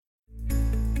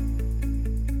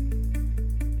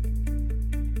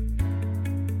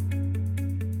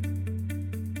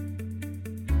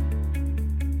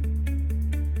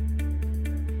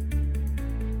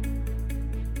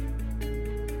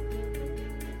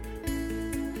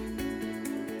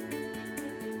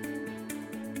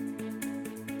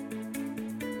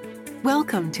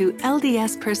Welcome to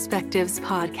LDS Perspectives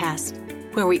Podcast,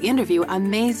 where we interview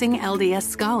amazing LDS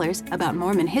scholars about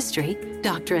Mormon history,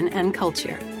 doctrine, and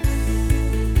culture.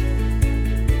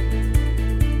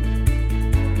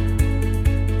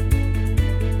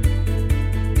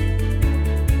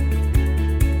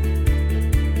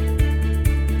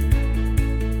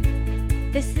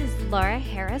 This is Laura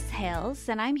Harris-Hales,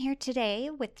 and I'm here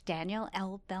today with Daniel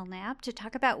L. Belknap to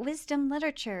talk about wisdom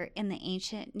literature in the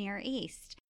ancient Near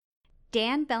East.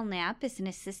 Dan Belknap is an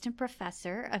assistant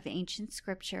professor of ancient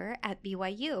scripture at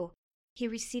BYU. He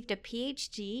received a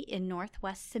PhD in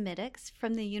Northwest Semitics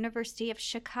from the University of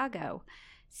Chicago.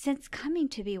 Since coming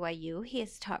to BYU, he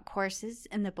has taught courses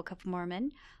in the Book of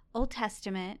Mormon, Old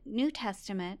Testament, New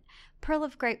Testament, Pearl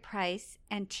of Great Price,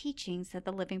 and Teachings of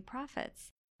the Living Prophets.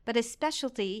 But his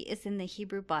specialty is in the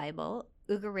Hebrew Bible,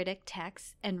 Ugaritic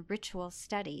texts, and ritual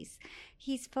studies.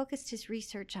 He's focused his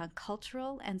research on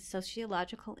cultural and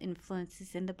sociological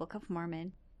influences in the Book of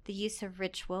Mormon, the use of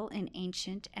ritual in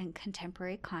ancient and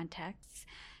contemporary contexts,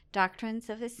 doctrines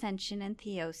of ascension and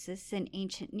theosis in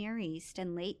ancient Near East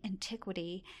and late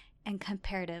antiquity, and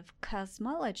comparative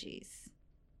cosmologies.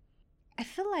 I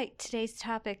feel like today's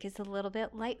topic is a little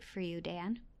bit light for you,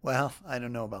 Dan. Well, I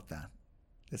don't know about that.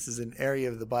 This is an area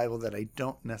of the Bible that I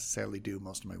don't necessarily do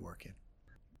most of my work in.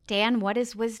 Dan, what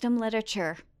is wisdom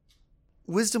literature?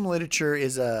 Wisdom literature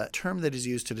is a term that is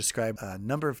used to describe a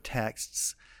number of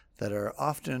texts that are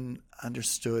often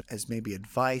understood as maybe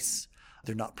advice.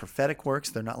 They're not prophetic works.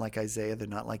 They're not like Isaiah. They're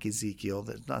not like Ezekiel.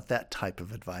 They're not that type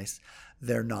of advice.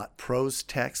 They're not prose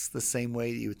texts the same way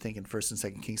you would think in 1st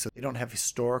and 2nd Kings. So they don't have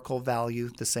historical value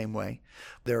the same way.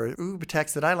 There are group of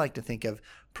texts that I like to think of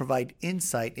provide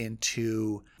insight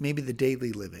into maybe the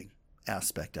daily living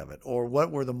aspect of it, or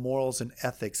what were the morals and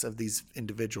ethics of these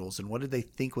individuals, and what did they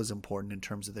think was important in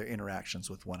terms of their interactions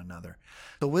with one another.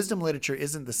 So wisdom literature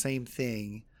isn't the same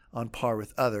thing on par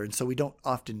with other, and so we don't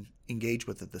often engage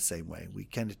with it the same way. We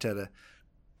kind of tend to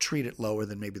treat it lower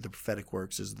than maybe the prophetic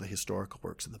works or the historical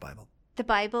works of the Bible. The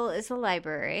Bible is a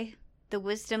library. The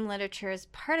wisdom literature is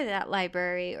part of that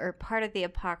library, or part of the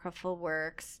apocryphal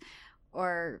works,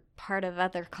 or part of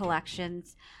other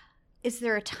collections. Is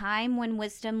there a time when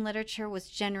wisdom literature was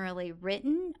generally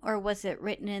written, or was it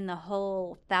written in the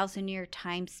whole 1,000-year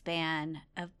time span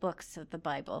of books of the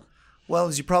Bible? Well,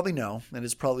 as you probably know, and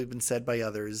has probably been said by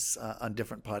others on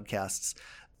different podcasts,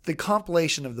 the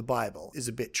compilation of the Bible is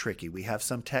a bit tricky. We have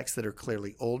some texts that are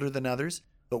clearly older than others,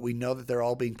 but we know that they're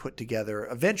all being put together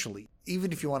eventually.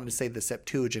 Even if you wanted to say the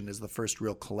Septuagint is the first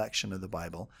real collection of the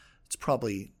Bible, it's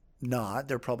probably not.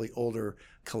 There are probably older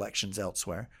collections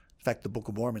elsewhere. In fact, the Book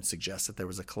of Mormon suggests that there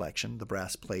was a collection, the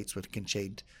brass plates, which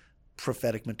contained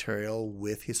prophetic material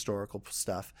with historical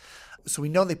stuff. So we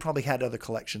know they probably had other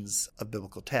collections of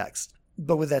biblical text.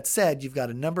 But with that said, you've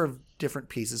got a number of different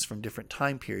pieces from different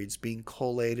time periods being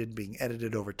collated, being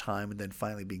edited over time, and then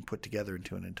finally being put together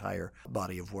into an entire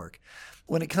body of work.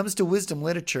 When it comes to wisdom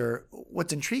literature,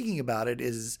 what's intriguing about it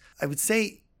is, I would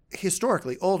say,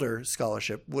 historically, older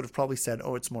scholarship would have probably said,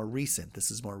 oh, it's more recent.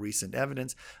 This is more recent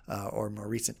evidence or more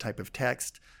recent type of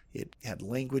text. It had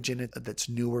language in it that's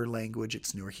newer language.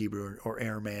 It's newer Hebrew or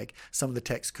Aramaic. Some of the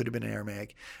texts could have been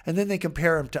Aramaic. And then they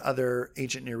compare them to other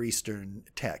ancient Near Eastern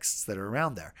texts that are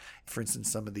around there. For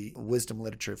instance, some of the wisdom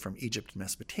literature from Egypt and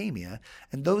Mesopotamia,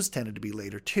 and those tended to be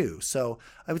later too. So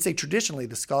I would say traditionally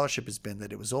the scholarship has been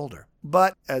that it was older.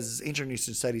 But as ancient Near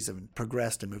Eastern studies have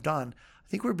progressed and moved on,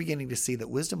 I think we're beginning to see that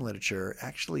wisdom literature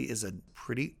actually is a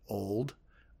pretty old,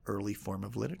 early form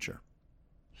of literature.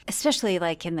 Especially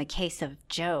like in the case of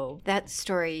Job, that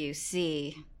story you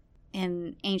see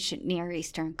in ancient Near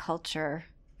Eastern culture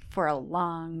for a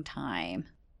long time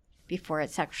before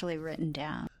it's actually written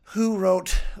down. Who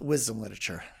wrote wisdom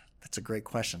literature? That's a great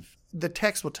question. The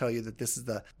text will tell you that this is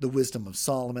the wisdom of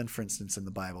Solomon, for instance, in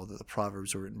the Bible, that the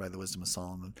Proverbs were written by the wisdom of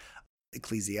Solomon.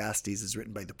 Ecclesiastes is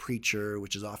written by the preacher,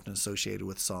 which is often associated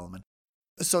with Solomon.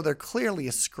 So they're clearly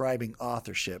ascribing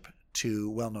authorship to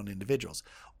well-known individuals.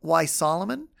 Why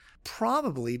Solomon?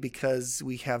 Probably because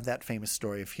we have that famous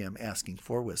story of him asking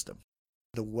for wisdom.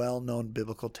 The well-known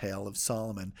biblical tale of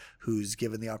Solomon, who's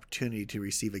given the opportunity to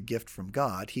receive a gift from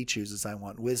God. He chooses, I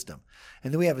want wisdom.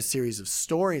 And then we have a series of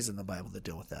stories in the Bible that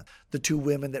deal with that. The two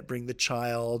women that bring the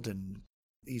child, and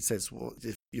he says, well,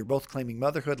 if you're both claiming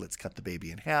motherhood, let's cut the baby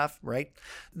in half, right?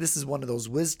 This is one of those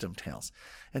wisdom tales.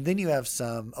 And then you have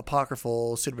some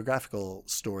apocryphal, pseudebiographical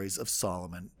stories of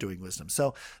Solomon doing wisdom.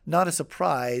 So not a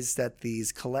surprise that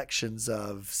these collections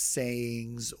of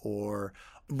sayings or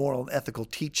moral and ethical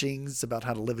teachings about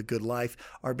how to live a good life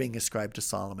are being ascribed to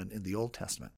Solomon in the Old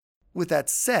Testament. With that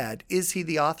said, is he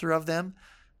the author of them?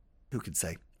 Who can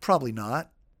say? Probably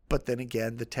not. But then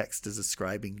again, the text is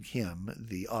ascribing him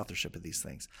the authorship of these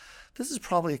things. This is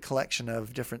probably a collection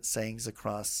of different sayings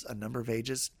across a number of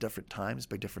ages, different times,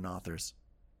 by different authors.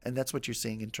 And that's what you're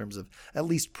seeing in terms of at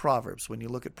least Proverbs. When you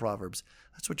look at Proverbs,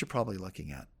 that's what you're probably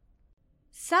looking at.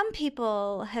 Some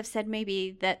people have said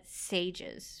maybe that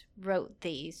sages wrote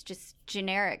these, just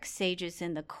generic sages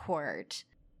in the court.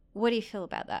 What do you feel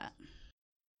about that?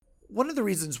 One of the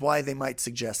reasons why they might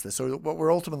suggest this, or what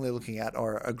we're ultimately looking at,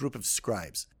 are a group of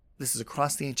scribes. This is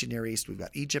across the ancient Near East. We've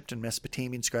got Egypt and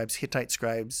Mesopotamian scribes, Hittite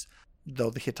scribes, though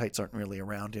the Hittites aren't really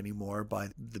around anymore by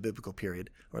the biblical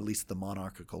period, or at least the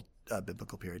monarchical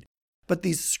biblical period. But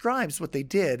these scribes, what they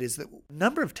did is that a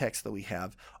number of texts that we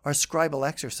have are scribal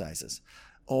exercises,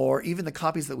 or even the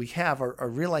copies that we have are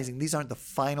realizing these aren't the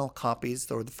final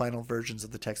copies or the final versions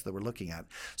of the text that we're looking at.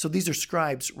 So these are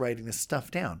scribes writing this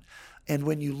stuff down. And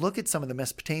when you look at some of the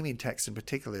Mesopotamian texts in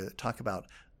particular that talk about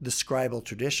the scribal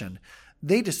tradition,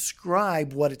 they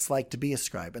describe what it's like to be a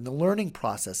scribe and the learning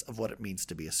process of what it means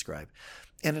to be a scribe.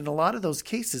 And in a lot of those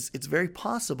cases, it's very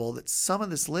possible that some of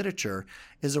this literature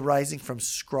is arising from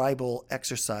scribal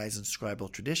exercise and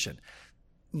scribal tradition.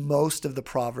 Most of the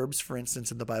Proverbs, for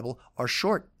instance, in the Bible are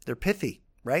short. They're pithy,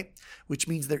 right? Which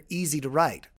means they're easy to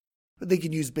write. But they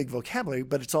can use big vocabulary,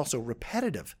 but it's also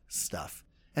repetitive stuff.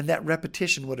 And that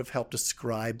repetition would have helped a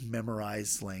scribe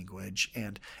memorize language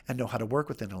and know how to work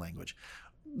within a language.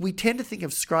 We tend to think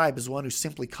of scribe as one who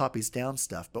simply copies down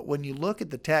stuff, but when you look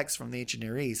at the text from the ancient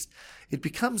Near East, it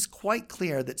becomes quite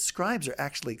clear that scribes are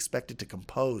actually expected to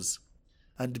compose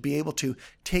and to be able to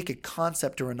take a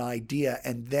concept or an idea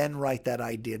and then write that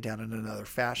idea down in another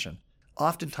fashion,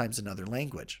 oftentimes another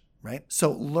language, right?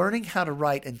 So learning how to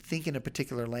write and think in a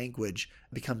particular language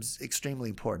becomes extremely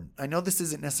important. I know this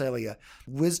isn't necessarily a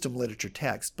wisdom literature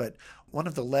text, but one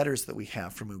of the letters that we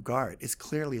have from Ugart is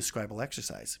clearly a scribal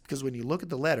exercise, because when you look at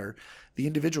the letter, the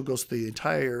individual goes through the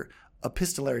entire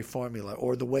epistolary formula,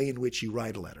 or the way in which you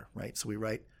write a letter, right? So we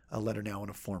write a letter now in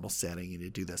a formal setting, and you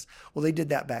do this. Well, they did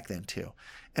that back then too.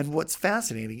 And what's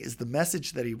fascinating is the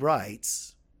message that he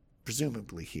writes,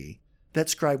 presumably that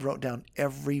scribe wrote down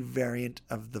every variant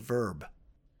of the verb.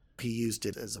 He used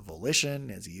it as a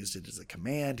volition, as he used it as a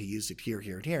command, he used it here,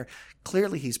 here, and here.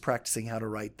 Clearly, he's practicing how to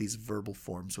write these verbal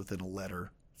forms within a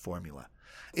letter formula.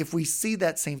 If we see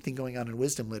that same thing going on in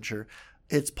wisdom literature,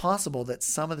 it's possible that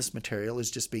some of this material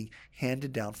is just being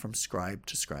handed down from scribe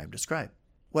to scribe to scribe.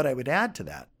 What I would add to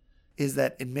that is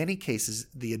that in many cases,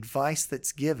 the advice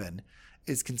that's given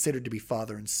is considered to be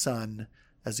father and son.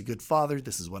 As a good father,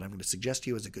 this is what I'm going to suggest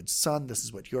to you. As a good son, this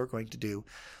is what you're going to do.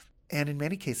 And in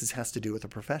many cases has to do with a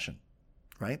profession,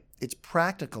 right? It's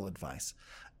practical advice.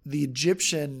 The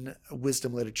Egyptian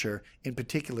wisdom literature in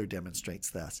particular demonstrates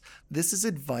this. This is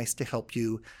advice to help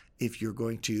you if you're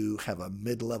going to have a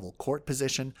mid-level court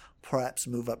position, perhaps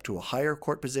move up to a higher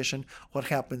court position. What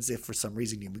happens if for some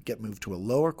reason you get moved to a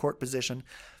lower court position?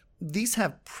 These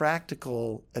have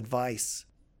practical advice.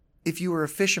 If you were a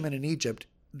fisherman in Egypt,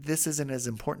 this isn't as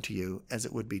important to you as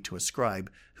it would be to a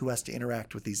scribe who has to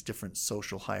interact with these different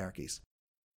social hierarchies.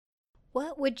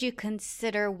 What would you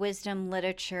consider wisdom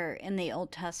literature in the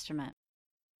Old Testament?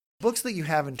 Books that you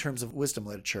have in terms of wisdom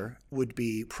literature would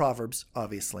be Proverbs,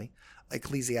 obviously,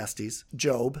 Ecclesiastes,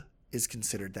 Job is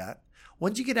considered that.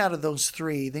 Once you get out of those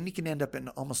three, then you can end up in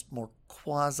almost more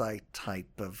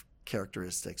quasi-type of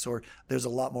characteristics, or there's a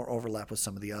lot more overlap with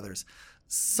some of the others.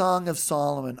 Song of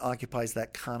Solomon occupies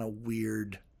that kind of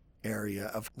weird area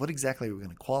of what exactly are we going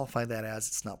to qualify that as.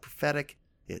 It's not prophetic.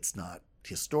 It's not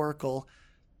historical.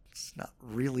 It's not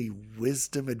really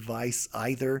wisdom advice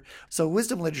either. So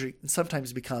wisdom literature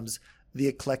sometimes becomes the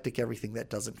eclectic everything that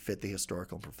doesn't fit the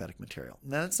historical and prophetic material.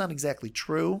 Now, that's not exactly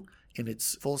true in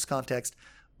its fullest context,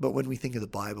 but when we think of the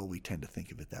Bible, we tend to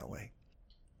think of it that way.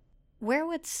 Where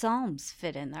would Psalms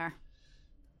fit in there?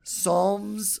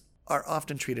 Psalms are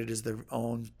often treated as their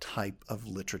own type of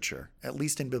literature. At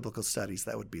least in biblical studies,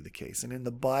 that would be the case. And in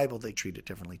the Bible, they treat it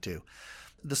differently too.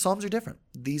 The Psalms are different.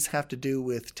 These have to do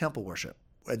with temple worship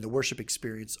and the worship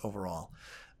experience overall.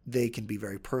 They can be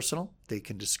very personal. They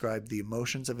can describe the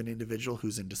emotions of an individual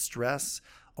who's in distress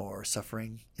or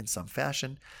suffering in some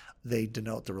fashion. They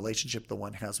denote the relationship the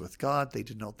one has with God. They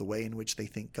denote the way in which they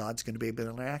think God's going to be able to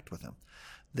interact with them.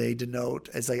 They denote,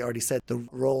 as I already said, the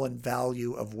role and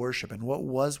value of worship and what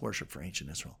was worship for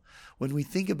ancient Israel. When we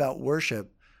think about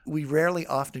worship, we rarely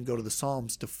often go to the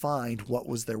Psalms to find what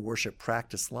was their worship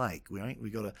practice like. We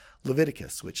go to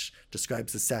Leviticus, which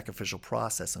describes the sacrificial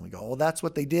process, and we go, oh, that's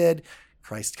what they did.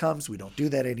 Christ comes, we don't do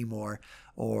that anymore.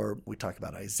 Or we talk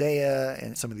about Isaiah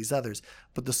and some of these others.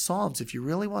 But the Psalms, if you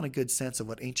really want a good sense of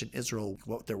what ancient Israel,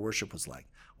 what their worship was like,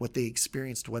 what they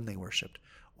experienced when they worshiped,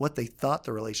 what they thought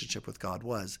the relationship with God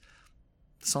was,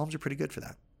 the Psalms are pretty good for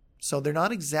that. So they're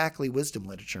not exactly wisdom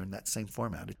literature in that same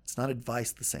format. It's not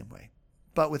advice the same way.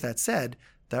 But with that said,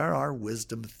 there are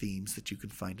wisdom themes that you can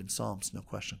find in Psalms, no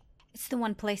question. It's the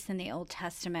one place in the Old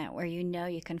Testament where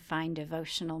you can find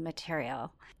devotional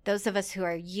material. Those of us who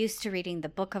are used to reading the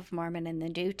Book of Mormon and the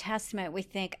New Testament, we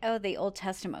think, oh, the Old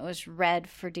Testament was read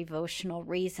for devotional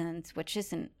reasons, which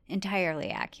isn't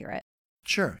entirely accurate.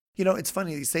 Sure. It's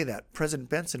funny that you say that. President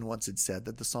Benson once had said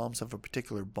that the Psalms have a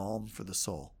particular balm for the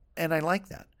soul. And I like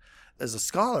that. As a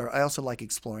scholar, I also like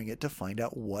exploring it to find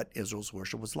out what Israel's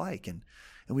worship was like. And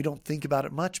we don't think about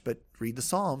it much, but read the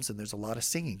Psalms, and there's a lot of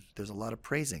singing. There's a lot of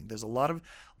praising. There's a lot of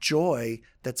joy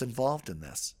that's involved in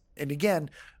this. And again,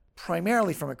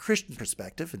 primarily from a Christian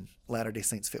perspective, and Latter-day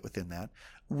Saints fit within that,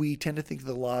 we tend to think of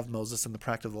the law of Moses and the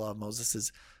practice of the law of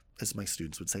Moses as my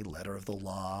students would say, letter of the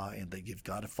law, and you've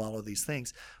got to follow these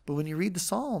things. But when you read the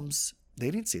Psalms,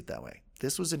 they didn't see it that way.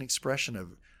 This was an expression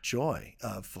of joy,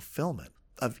 of fulfillment,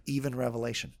 of even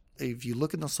revelation. If you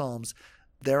look in the Psalms,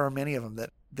 there are many of them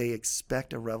that they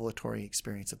expect a revelatory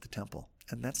experience at the temple.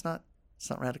 And it's not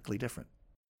radically different.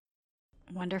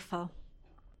 Wonderful.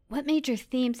 What major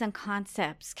themes and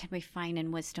concepts can we find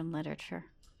in wisdom literature?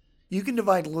 You can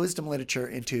divide wisdom literature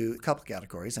into a couple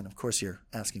categories, and of course you're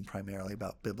asking primarily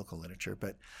about biblical literature,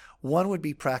 but one would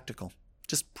be practical,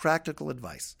 just practical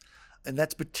advice. And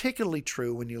that's particularly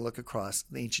true when you look across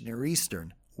the ancient Near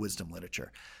Eastern wisdom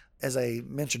literature. As I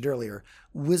mentioned earlier,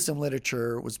 wisdom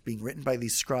literature was being written by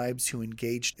these scribes who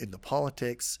engaged in the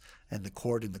politics and the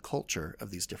court and the culture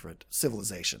of these different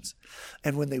civilizations.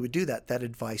 And when they would do that, that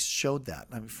advice showed that.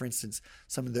 For instance,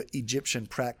 some of the Egyptian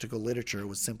practical literature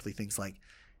was simply things like,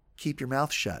 keep your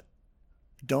mouth shut.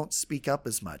 Don't speak up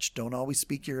as much. Don't always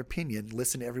speak your opinion.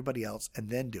 Listen to everybody else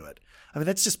and then do it.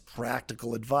 That's just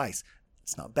practical advice.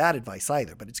 It's not bad advice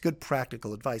either, but it's good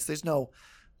practical advice. There's no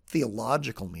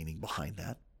theological meaning behind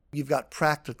that. You've got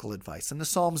practical advice, and the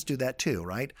Psalms do that too,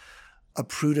 right? A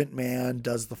prudent man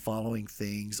does the following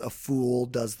things. A fool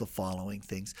does the following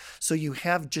things. So you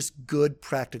have just good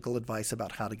practical advice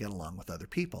about how to get along with other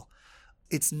people.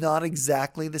 It's not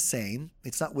exactly the same.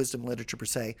 It's not wisdom literature per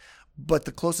se, but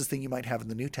the closest thing you might have in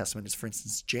the New Testament is, for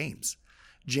instance, James.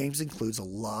 James includes a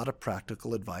lot of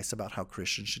practical advice about how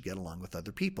Christians should get along with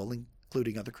other people,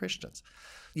 including other Christians.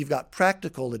 You've got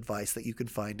practical advice that you can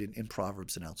find in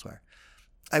Proverbs and elsewhere.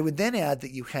 I would then add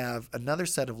that you have another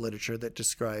set of literature that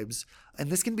describes, and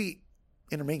this can be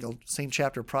intermingled, same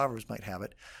chapter of Proverbs might have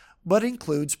it, but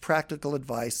includes practical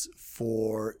advice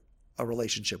for a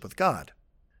relationship with God.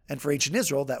 And for ancient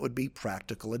Israel, that would be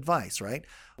practical advice, right?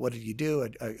 What did you do?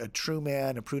 A true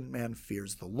man, a prudent man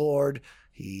fears the Lord.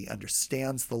 He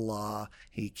understands the law.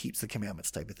 He keeps the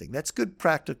commandments type of thing. That's good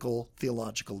practical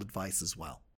theological advice as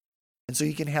well. And so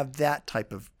you can have that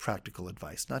type of practical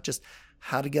advice, not just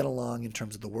how to get along in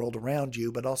terms of the world around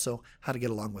you, but also how to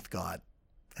get along with God.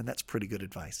 And that's pretty good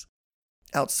advice.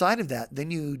 Outside of that,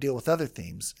 then you deal with other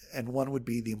themes, and one would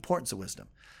be the importance of wisdom.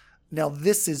 Now,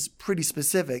 this is pretty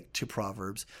specific to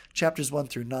Proverbs. Chapters 1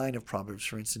 through 9 of Proverbs,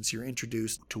 for instance, you're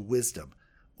introduced to wisdom,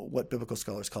 what biblical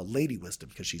scholars call Lady Wisdom,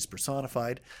 because she's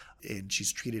personified and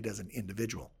she's treated as an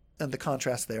individual. And the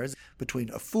contrast there is between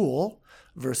a fool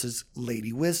versus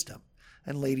Lady Wisdom.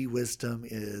 And Lady Wisdom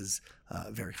is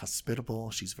very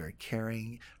hospitable. She's very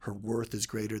caring. Her worth is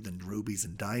greater than rubies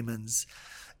and diamonds.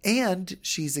 And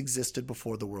she's existed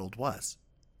before the world was.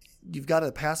 You've got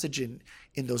a passage in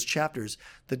those chapters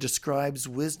that describes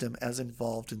wisdom as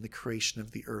involved in the creation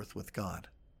of the earth with God.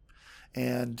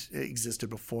 And it existed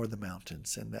before the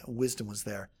mountains, and that wisdom was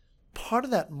there. Part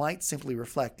of that might simply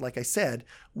reflect, like I said,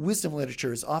 wisdom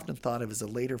literature is often thought of as a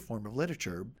later form of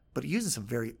literature, but it uses some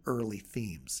very early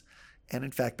themes. And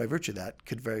in fact, by virtue of that,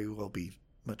 could very well be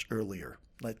much earlier.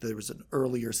 Like there was an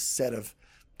earlier set of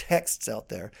texts out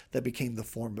there that became the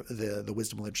form of the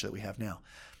wisdom literature that we have now.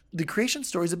 The creation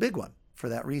story is a big one for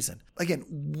that reason. Again,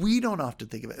 we don't often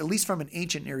think of it, at least from an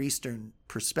ancient Near Eastern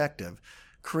perspective.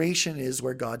 Creation is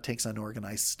where God takes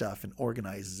unorganized stuff and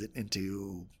organizes it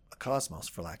into a cosmos,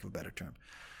 for lack of a better term.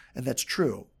 And that's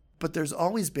true. But there's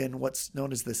always been what's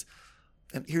known as this,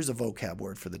 and here's a vocab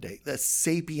word for the day, the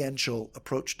sapiential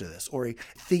approach to this, or a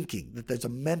thinking, that there's a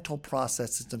mental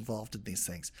process that's involved in these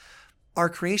things. Our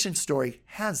creation story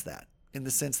has that, in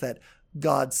the sense that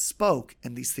God spoke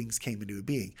and these things came into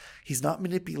being. He's not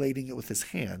manipulating it with his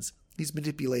hands. He's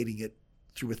manipulating it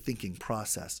through a thinking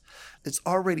process. It's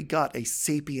already got a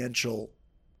sapiential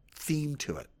theme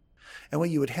to it. And what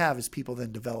you would have is people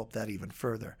then develop that even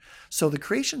further. So the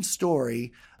creation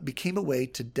story became a way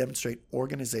to demonstrate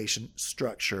organization,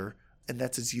 structure, and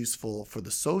that's as useful for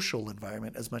the social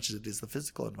environment as much as it is the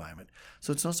physical environment.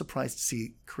 So it's no surprise to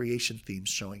see creation themes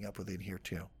showing up within here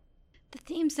too. The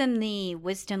themes in the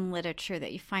wisdom literature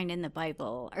that you find in the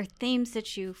Bible are themes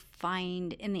that you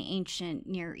find in the ancient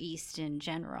Near East in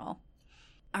general,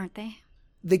 aren't they?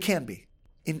 They can be.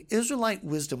 In Israelite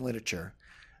wisdom literature,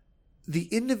 the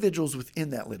individuals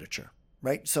within that literature,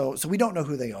 right? So we don't know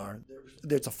who they are.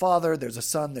 There's a father, there's a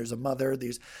son, there's a mother.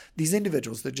 There's these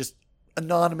individuals. They're just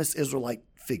anonymous Israelite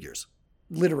figures,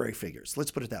 literary figures.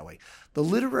 Let's put it that way. The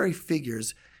literary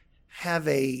figures have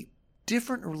a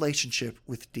different relationship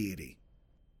with deity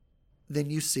than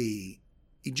you see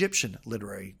Egyptian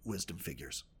literary wisdom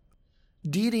figures.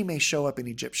 Deity may show up in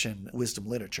Egyptian wisdom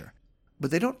literature,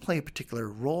 but they don't play a particular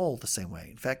role the same way.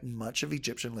 In fact, much of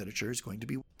Egyptian literature is going to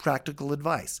be practical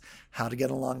advice, how to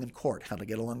get along in court, how to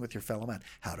get along with your fellow man,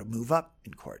 how to move up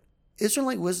in court.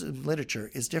 Israelite wisdom literature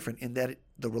is different in that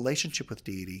the relationship with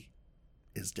deity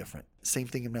is different. Same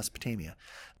thing in Mesopotamia.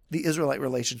 The Israelite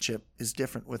relationship is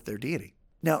different with their deity.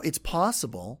 Now, it's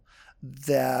possible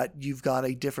that you've got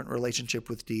a different relationship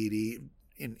with deity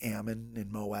in Ammon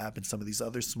and Moab and some of these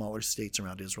other smaller states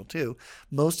around Israel too.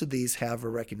 Most of these have a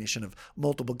recognition of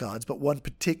multiple gods, but one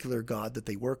particular god that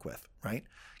they work with, right?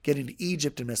 Getting to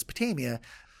Egypt and Mesopotamia,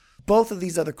 both of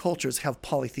these other cultures have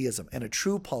polytheism and a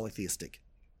true polytheistic,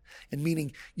 and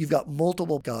meaning you've got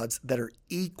multiple gods that are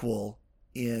equal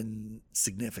in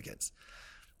significance.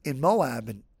 In Moab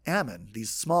and Ammon,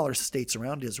 these smaller states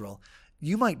around Israel,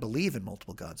 you might believe in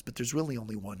multiple gods, but there's really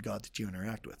only one God that you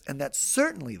interact with. And that's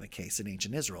certainly the case in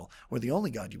ancient Israel, where the only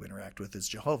God you interact with is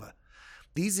Jehovah.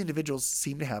 These individuals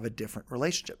seem to have a different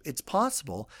relationship. It's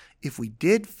possible if we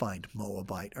did find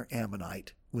Moabite or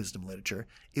Ammonite wisdom literature,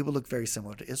 it would look very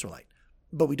similar to Israelite.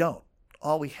 But we don't.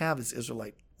 All we have is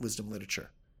Israelite wisdom literature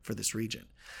for this region.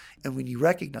 And when you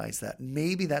recognize that,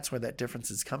 maybe that's where that difference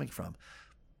is coming from.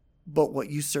 But what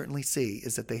you certainly see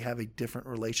is that they have a different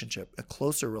relationship, a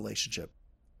closer relationship,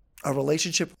 a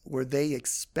relationship where they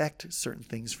expect certain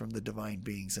things from the divine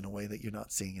beings in a way that you're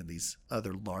not seeing in these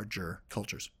other larger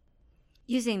cultures.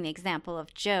 Using the example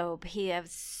of Job, he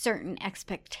has certain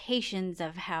expectations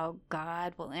of how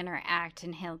God will interact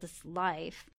in his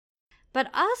life, but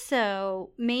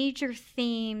also major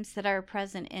themes that are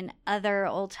present in other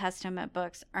Old Testament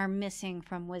books are missing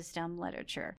from wisdom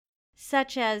literature,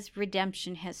 such as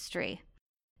redemption history,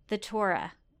 the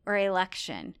Torah, or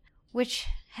election, which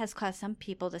has caused some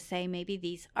people to say maybe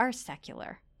these are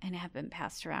secular and have been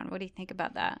passed around. What do you think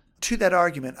about that? To that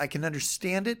argument, I can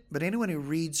understand it, but anyone who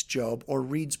reads Job or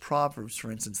reads Proverbs,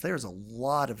 for instance, there's a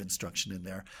lot of instruction in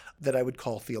there that I would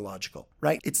call theological,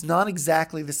 right? It's not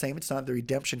exactly the same. It's not the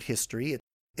redemption history.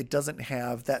 It doesn't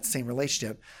have that same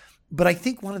relationship. But I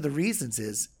think one of the reasons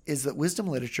is that wisdom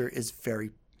literature is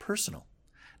very personal.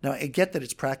 Now, I get that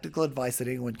it's practical advice that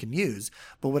anyone can use,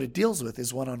 but what it deals with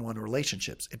is one-on-one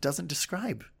relationships. It doesn't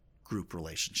describe group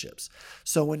relationships.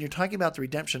 So when you're talking about the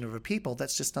redemption of a people,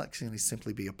 that's just not going to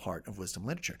simply be a part of wisdom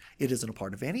literature. It isn't a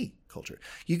part of any culture.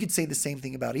 You could say the same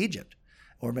thing about Egypt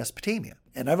or Mesopotamia.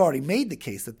 And I've already made the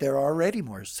case that they're already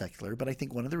more secular, but I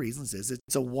think one of the reasons is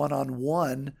it's a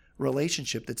one-on-one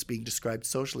relationship that's being described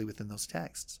socially within those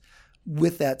texts.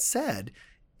 With that said,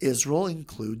 Israel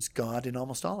includes God in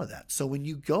almost all of that. So when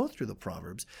you go through the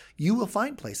Proverbs, you will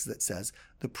find places that says,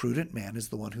 the prudent man is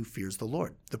the one who fears the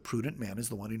Lord. The prudent man is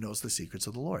the one who knows the secrets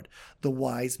of the Lord. The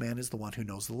wise man is the one who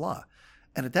knows the law.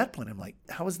 And at that point, I'm like,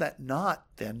 how is that not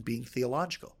then being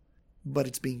theological? But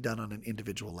it's being done on an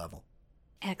individual level.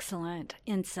 Excellent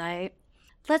insight.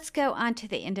 Let's go on to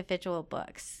the individual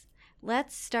books.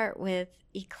 Let's start with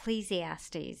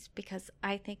Ecclesiastes, because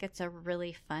I think it's a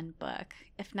really fun book,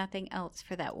 if nothing else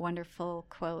for that wonderful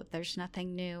quote, there's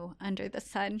nothing new under the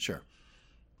sun. Sure.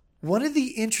 One of the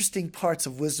interesting parts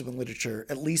of wisdom and literature,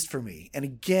 at least for me, and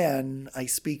again, I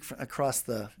speak across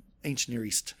the ancient Near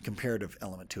East comparative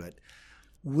element to it,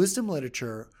 wisdom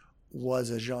literature was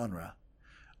a genre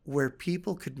where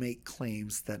people could make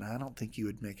claims that I don't think you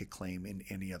would make a claim in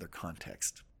any other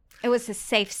context. It was a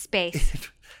safe space.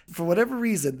 For whatever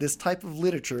reason, this type of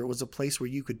literature was a place where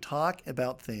you could talk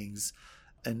about things,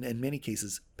 and in many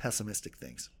cases, pessimistic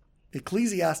things.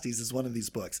 Ecclesiastes is one of these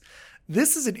books.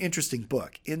 This is an interesting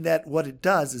book in that what it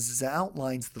does is it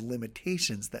outlines the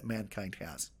limitations that mankind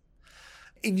has.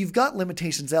 And you've got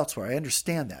limitations elsewhere, I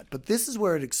understand that, but this is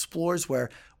where it explores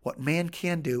what man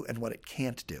can do and what it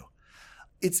can't do.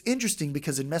 It's interesting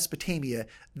because in Mesopotamia,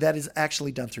 that is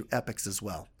actually done through epics as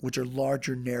well, which are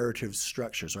larger narrative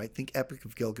structures, right? Think Epic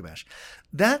of Gilgamesh.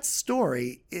 That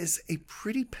story is a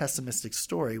pretty pessimistic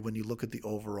story when you look at the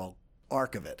overall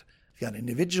arc of it. You've got an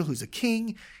individual who's a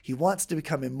king. He wants to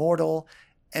become immortal.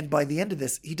 And by the end of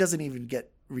this, he doesn't even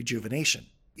get rejuvenation.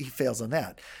 He fails on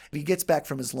that. He gets back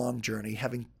from his long journey,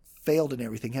 having failed in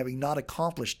everything, having not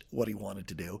accomplished what he wanted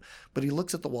to do. But he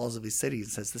looks at the walls of his city and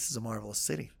says, this is a marvelous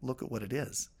city. Look at what it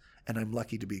is. And I'm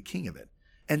lucky to be a king of it.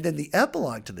 And then the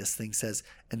epilogue to this thing says,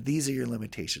 and these are your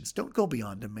limitations. Don't go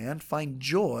beyond demand. Find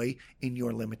joy in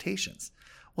your limitations.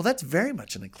 Well, that's very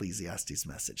much an Ecclesiastes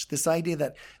message. This idea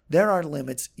that there are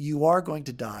limits, you are going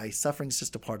to die, suffering's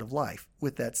just a part of life.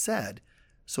 With that said,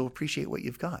 so appreciate what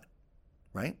you've got,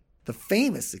 right? The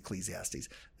famous Ecclesiastes,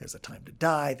 there's a time to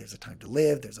die, there's a time to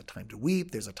live, there's a time to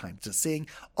weep, there's a time to sing.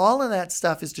 All of that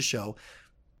stuff is to show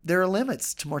there are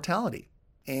limits to mortality.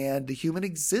 And the human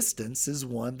existence is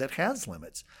one that has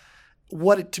limits.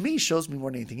 What it, to me, shows me more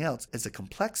than anything else is a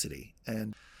complexity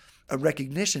and a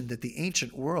recognition that the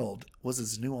ancient world was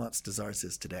as nuanced as ours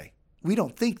is today. We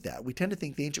don't think that. We tend to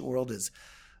think the ancient world is,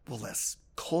 well, less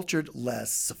cultured,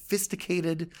 less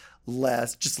sophisticated,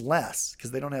 less,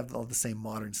 because they don't have all the same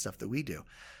modern stuff that we do.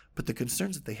 But the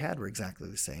concerns that they had were exactly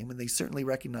the same, and they certainly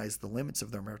recognized the limits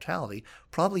of their mortality,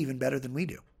 probably even better than we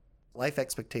do. Life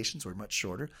expectations were much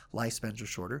shorter. Lifespans were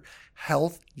shorter.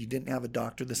 Health, you didn't have a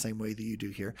doctor the same way that you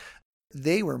do here.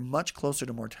 They were much closer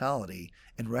to mortality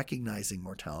and recognizing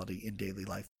mortality in daily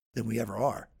life than we ever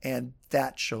are. And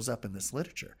that shows up in this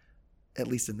literature, at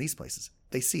least in these places.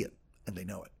 They see it and they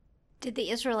know it. Did the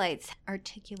Israelites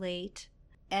articulate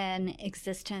an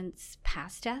existence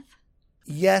past death?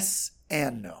 Yes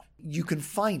and no. You can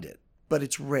find it, but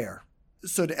it's rare.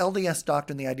 So to LDS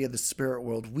doctrine, the idea of the spirit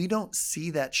world, we don't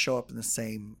see that show up in the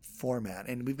same format.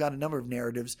 And we've got a number of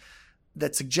narratives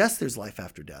that suggest there's life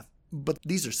after death, but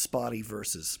these are spotty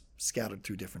verses scattered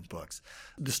through different books.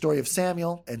 The story of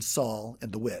Samuel and Saul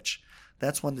and the witch,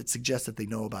 that's one that suggests that they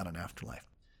know about an afterlife.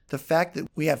 The fact that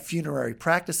we have funerary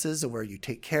practices where you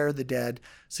take care of the dead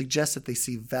suggests that they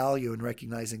see value in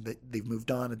recognizing that they've moved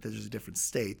on and that there's a different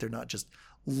state. They're not just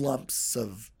lumps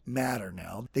of matter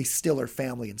now. They still are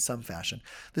family in some fashion.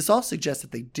 This all suggests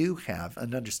that they do have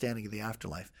an understanding of the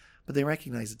afterlife, but they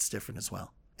recognize it's different as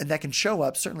well. And that can show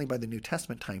up certainly by the New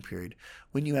Testament time period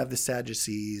when you have the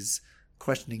Sadducees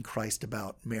questioning Christ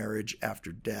about marriage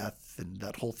after death and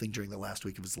that whole thing during the last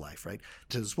week of his life, right?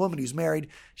 To this woman who's married,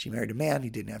 she married a man,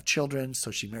 he didn't have children, so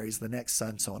she marries the next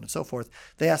son, so on and so forth.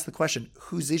 They ask the question,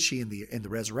 whose is she in the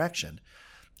resurrection?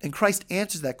 And Christ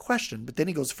answers that question, but then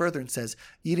he goes further and says,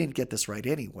 you didn't get this right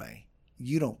anyway.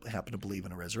 You don't happen to believe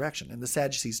in a resurrection. And the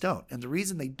Sadducees don't. And the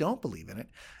reason they don't believe in it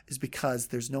is because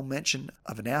there's no mention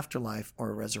of an afterlife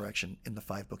or a resurrection in the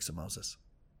 5 books of Moses.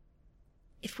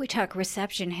 If we talk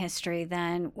reception history,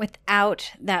 then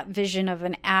without that vision of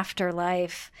an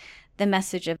afterlife, the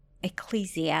message of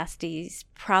Ecclesiastes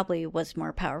probably was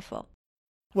more powerful.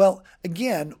 Well,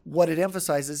 again, what it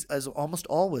emphasizes, as almost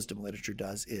all wisdom literature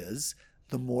does, is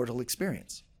the mortal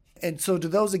experience. And so to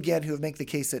those, again, who make the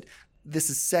case that this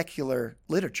is secular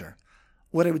literature,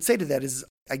 what I would say to that is,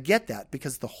 I get that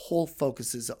because the whole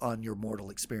focus is on your mortal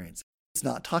experience. It's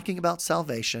not talking about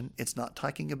salvation. It's not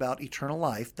talking about eternal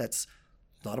life. That's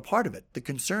not a part of it. The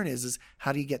concern is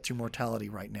how do you get through mortality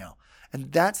right now?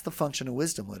 And that's the function of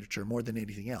wisdom literature more than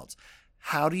anything else.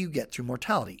 How do you get through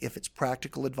mortality? If it's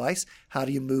practical advice, how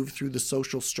do you move through the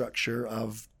social structure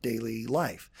of daily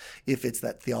life? If it's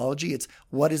that theology, it's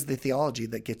what is the theology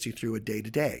that gets you through a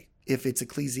day-to-day? If it's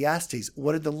Ecclesiastes,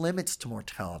 what are the limits to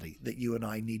mortality that you and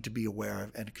I need to be aware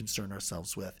of and concern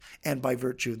ourselves with? And by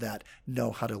virtue of that, know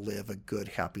how to live a good,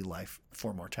 happy life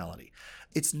for mortality.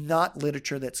 It's not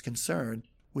literature that's concerned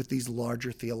with these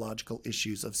larger theological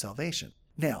issues of salvation.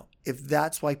 Now, if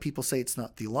that's why people say it's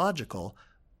not theological,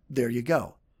 there you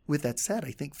go. With that said,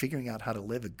 I think figuring out how to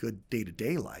live a good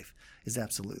day-to-day life is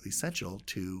absolutely essential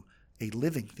to a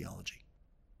living theology.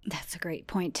 That's a great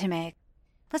point to make.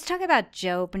 Let's talk about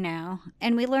Job now.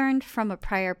 And we learned from a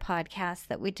prior podcast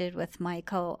that we did with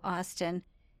Michael Austin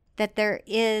that there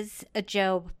is a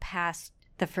Job past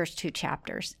the first 2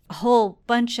 chapters. A whole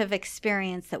bunch of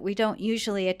experience that we don't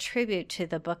usually attribute to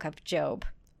the book of Job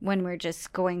when we're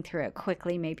just going through it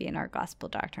quickly, maybe in our gospel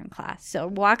doctrine class. So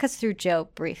walk us through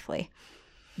Job briefly.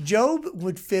 Job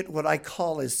would fit what I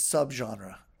call as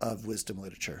subgenre of wisdom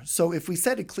literature. So if we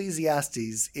said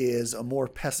Ecclesiastes is a more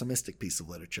pessimistic piece of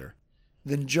literature,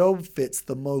 then Job fits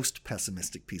the most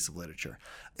pessimistic piece of literature.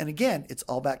 And again, it's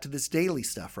all back to this daily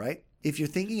stuff, right? If you're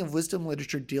thinking of wisdom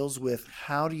literature deals with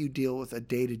how do you deal with a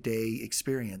day-to-day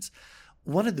experience,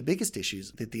 one of the biggest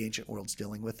issues that the ancient world's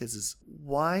dealing with is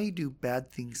why do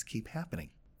bad things keep happening?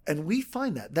 And we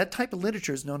find that type of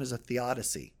literature is known as a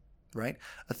theodicy, right?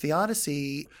 A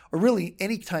theodicy, or really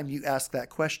any time you ask that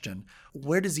question,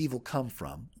 where does evil come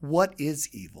from? What is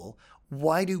evil?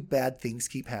 Why do bad things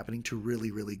keep happening to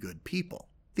really, really good people?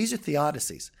 These are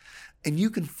theodicies. And you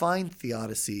can find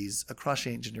theodicies across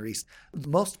the ancient Near East. The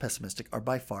most pessimistic are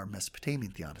by far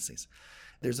Mesopotamian theodicies.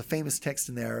 There's a famous text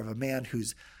in there of a man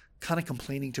who's kind of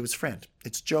complaining to his friend.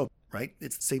 It's Job, right?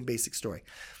 It's the same basic story.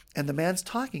 And the man's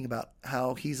talking about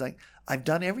how he's like, I've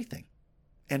done everything.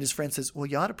 And his friend says, well,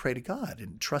 you ought to pray to God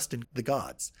and trust in the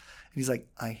gods. And he's like,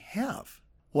 I have.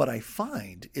 What I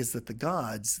find is that the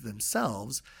gods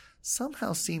themselves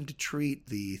somehow seem to treat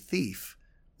the thief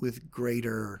with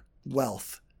greater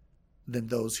wealth than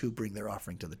those who bring their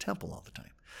offering to the temple all the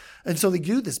time. And so they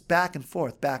do this back and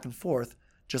forth,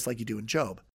 just like you do in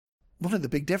Job. One of the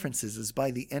big differences is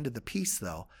by the end of the piece,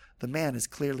 though, the man has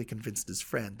clearly convinced his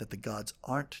friend that the gods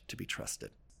aren't to be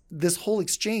trusted. This whole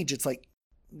exchange, it's like,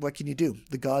 what can you do?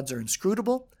 The gods are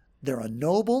inscrutable. They're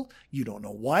unknowable. You don't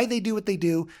know why they do what they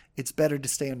do. It's better to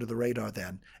stay under the radar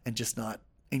then and just not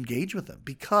engage with them,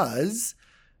 because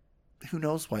who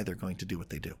knows why they're going to do what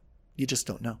they do? You just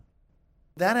don't know.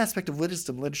 That aspect of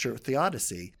wisdom literature,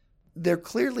 theodicy, they're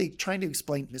clearly trying to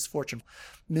explain misfortune.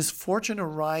 Misfortune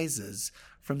arises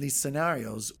from these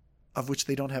scenarios of which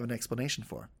they don't have an explanation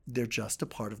for. They're just a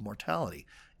part of mortality.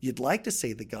 You'd like to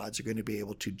say the gods are going to be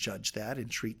able to judge that and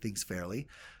treat things fairly,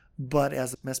 but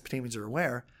as Mesopotamians are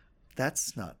aware,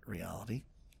 that's not reality.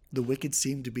 The wicked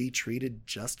seem to be treated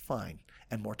just fine,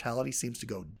 and mortality seems to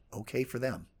go okay for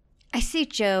them. I see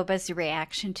Job as a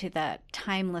reaction to that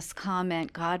timeless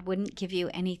comment, God wouldn't give you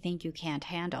anything you can't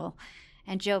handle.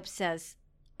 And Job says,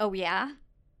 oh yeah?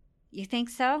 You think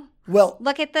so? Well,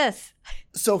 look at this.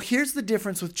 So here's the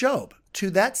difference with Job. To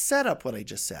that setup, what I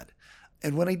just said.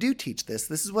 And when I do teach this,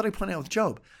 this is what I point out with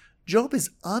Job. Job is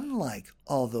unlike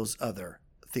all those other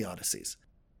theodicies.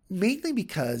 Mainly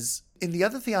because in the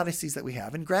other theodicies that we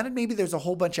have, and granted maybe there's a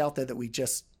whole bunch out there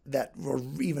that were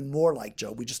even more like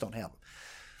Job, we just don't have them.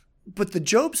 But the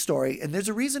Job story, and there's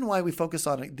a reason why we focus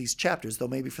on these chapters, though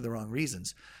maybe for the wrong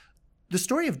reasons. The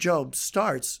story of Job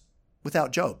starts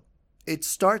without Job. It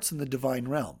starts in the divine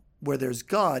realm, where there's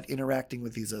God interacting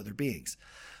with these other beings.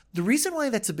 The reason why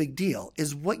that's a big deal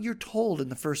is what you're told in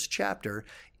the first chapter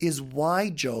is why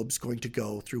Job's going to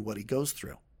go through what he goes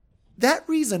through. That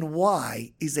reason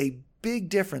why is a big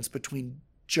difference between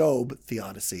Job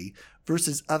theodicy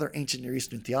versus other ancient Near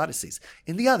Eastern theodicies.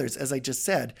 In the others, as I just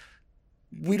said,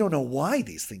 we don't know why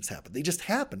these things happen. They just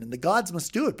happen, and the gods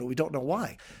must do it, but we don't know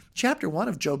why. Chapter 1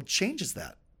 of Job changes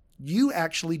that. You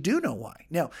actually do know why.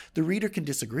 Now, the reader can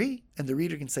disagree, and the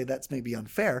reader can say that's maybe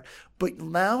unfair, but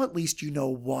now at least you know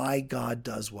why God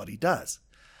does what he does.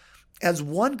 As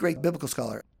one great biblical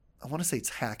scholar, I want to say it's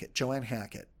Hackett, Joanne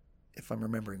Hackett, if I'm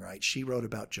remembering right, she wrote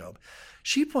about Job.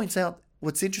 She points out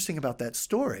what's interesting about that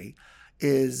story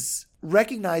is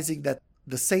recognizing that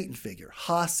the Satan figure,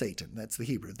 Ha-Satan, that's the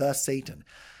Hebrew, the Satan.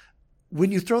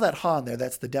 When you throw that ha in there,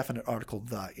 that's the definite article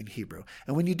the in Hebrew.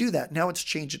 And when you do that, now it's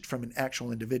changed it from an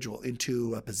actual individual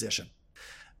into a position.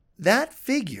 That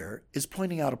figure is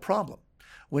pointing out a problem.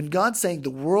 When God's saying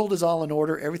the world is all in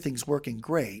order, everything's working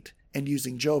great, and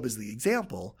using Job as the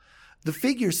example, the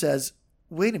figure says,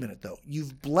 wait a minute though,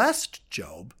 you've blessed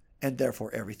Job, and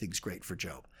therefore everything's great for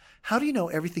Job. How do you know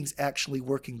everything's actually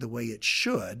working the way it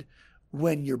should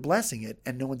when you're blessing it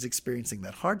and no one's experiencing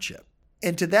that hardship?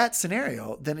 And to that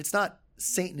scenario, then it's not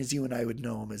Satan as you and I would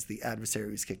know him as the adversary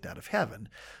who's kicked out of heaven,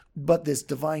 but this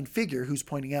divine figure who's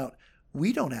pointing out,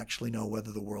 we don't actually know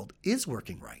whether the world is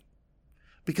working right.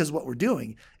 Because what we're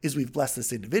doing is we've blessed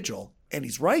this individual, and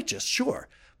he's righteous, sure,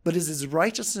 but is his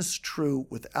righteousness true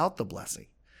without the blessing?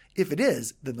 If it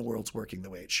is, then the world's working the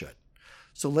way it should.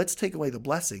 So let's take away the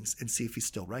blessings and see if he's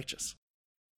still righteous.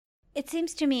 It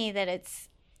seems to me that it's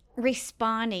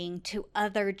responding to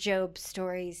other Job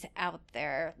stories out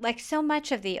there, like so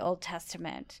much of the Old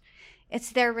Testament.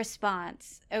 It's their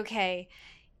response. Okay,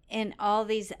 in all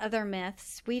these other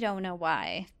myths, we don't know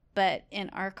why, but in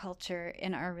our culture,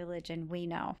 in our religion, we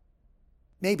know.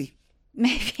 Maybe.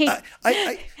 The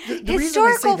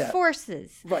historical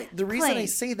forces. Right. The reason I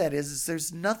say that is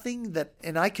there's nothing that,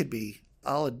 and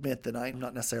I'll admit that I'm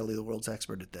not necessarily the world's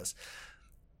expert at this,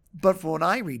 but for when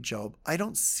I read Job, I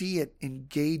don't see it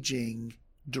engaging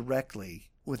directly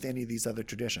with any of these other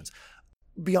traditions,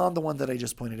 beyond the one that I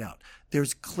just pointed out.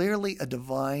 There's clearly a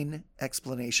divine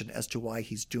explanation as to why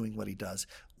he's doing what he does,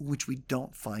 which we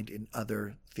don't find in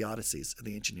other theodicies of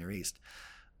the ancient Near East.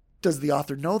 Does the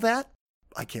author know that?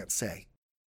 I can't say.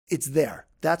 It's there.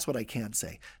 That's what I can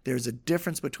say. There's a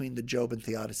difference between the Job and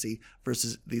theodicy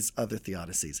versus these other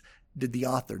theodicies. Did the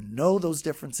author know those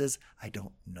differences? I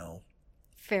don't know.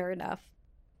 Fair enough.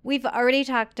 We've already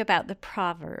talked about the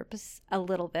Proverbs a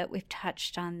little bit. We've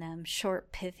touched on them.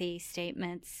 Short, pithy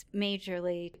statements,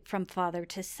 majorly from father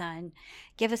to son.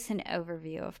 Give us an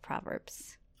overview of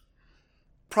Proverbs.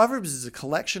 Proverbs is a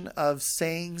collection of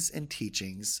sayings and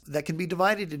teachings that can be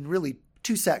divided in really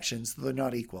two sections, though they're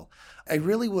not equal. I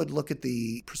really would look at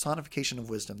the personification of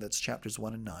wisdom, that's chapters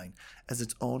 1 and 9, as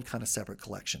its own kind of separate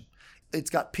collection. It's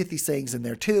got pithy sayings in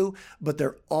there too, but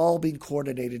they're all being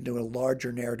coordinated into a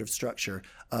larger narrative structure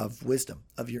of wisdom,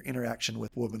 of your interaction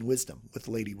with woman wisdom, with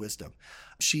lady wisdom.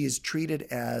 She is treated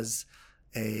as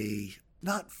a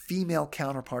not female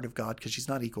counterpart of God, because she's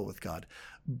not equal with God,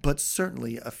 but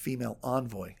certainly a female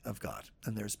envoy of God.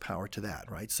 And there's power to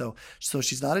that, right? So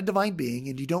she's not a divine being,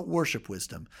 and you don't worship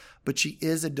wisdom, but she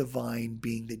is a divine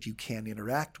being that you can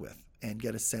interact with and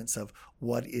get a sense of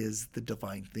what is the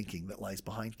divine thinking that lies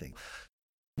behind things.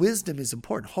 Wisdom is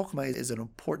important. Chokhmah is an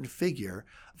important figure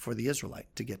for the Israelite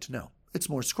to get to know. It's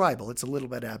more scribal. It's a little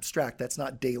bit abstract. That's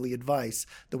not daily advice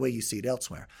the way you see it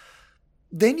elsewhere.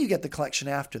 Then you get the collection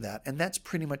after that, and that's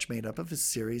pretty much made up of a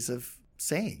series of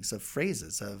sayings, of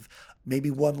phrases, of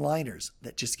maybe one-liners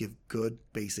that just give good,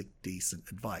 basic, decent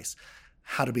advice.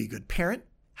 How to be a good parent,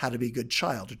 how to be a good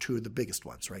child are two of the biggest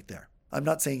ones right there. I'm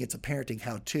not saying it's a parenting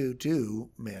how-to-do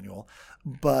manual,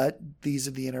 but these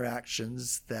are the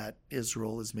interactions that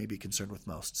Israel is maybe concerned with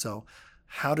most. So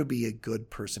how to be a good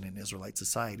person in Israelite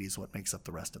society is what makes up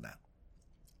the rest of that.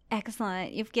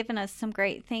 Excellent. You've given us some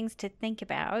great things to think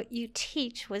about. You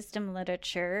teach wisdom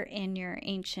literature in your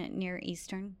ancient Near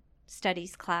Eastern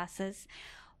studies classes.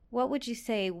 What would you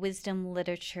say wisdom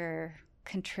literature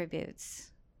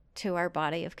contributes to our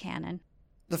body of canon?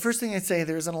 The first thing I'd say,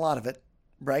 there isn't a lot of it,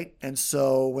 right? And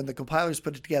so when the compilers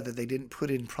put it together, they didn't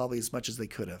put in probably as much as they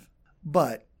could have.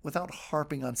 But without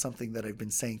harping on something that I've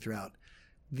been saying throughout,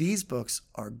 these books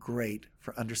are great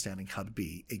for understanding how to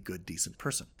be a good, decent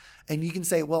person. And you can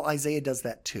say, well, Isaiah does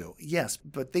that too. Yes,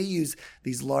 but they use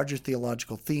these larger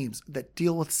theological themes that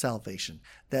deal with salvation,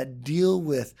 that deal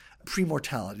with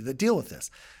premortality, that deal with this.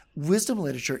 Wisdom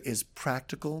literature is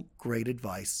practical, great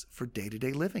advice for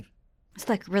day-to-day living. It's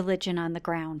like religion on the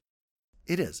ground.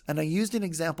 It is. And I used an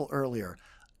example earlier.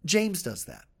 James does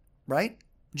that, right?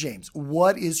 James,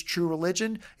 what is true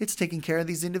religion? It's taking care of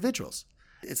these individuals.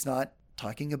 It's not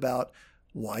talking about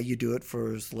why you do it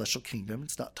for celestial kingdom.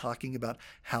 It's not talking about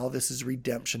how this is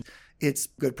redemption. It's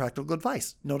good practical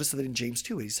advice. Notice that in James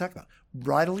 2, what he's talking about,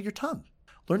 bridle your tongue.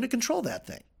 Learn to control that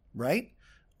thing, right?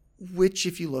 Which,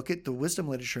 if you look at the wisdom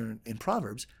literature in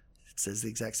Proverbs, it says the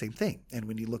exact same thing. And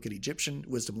when you look at Egyptian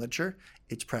wisdom literature,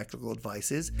 its practical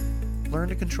advice is learn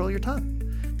to control your tongue.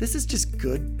 This is just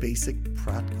good, basic,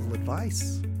 practical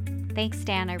advice. Thanks,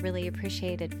 Dan. I really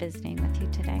appreciated visiting with you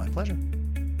today. My pleasure.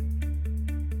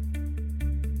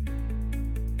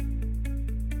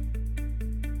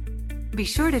 Be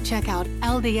sure to check out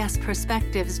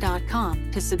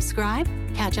ldsperspectives.com to subscribe,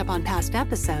 catch up on past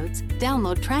episodes,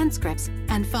 download transcripts,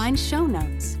 and find show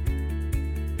notes.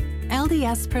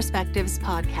 LDS Perspectives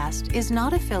podcast is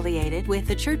not affiliated with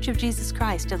The Church of Jesus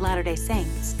Christ of Latter-day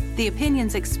Saints. The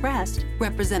opinions expressed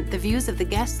represent the views of the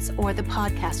guests or the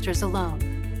podcasters alone.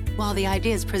 While the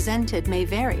ideas presented may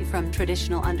vary from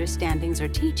traditional understandings or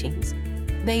teachings,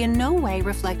 they in no way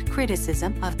reflect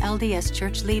criticism of LDS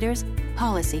church leaders,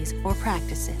 policies, or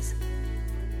practices.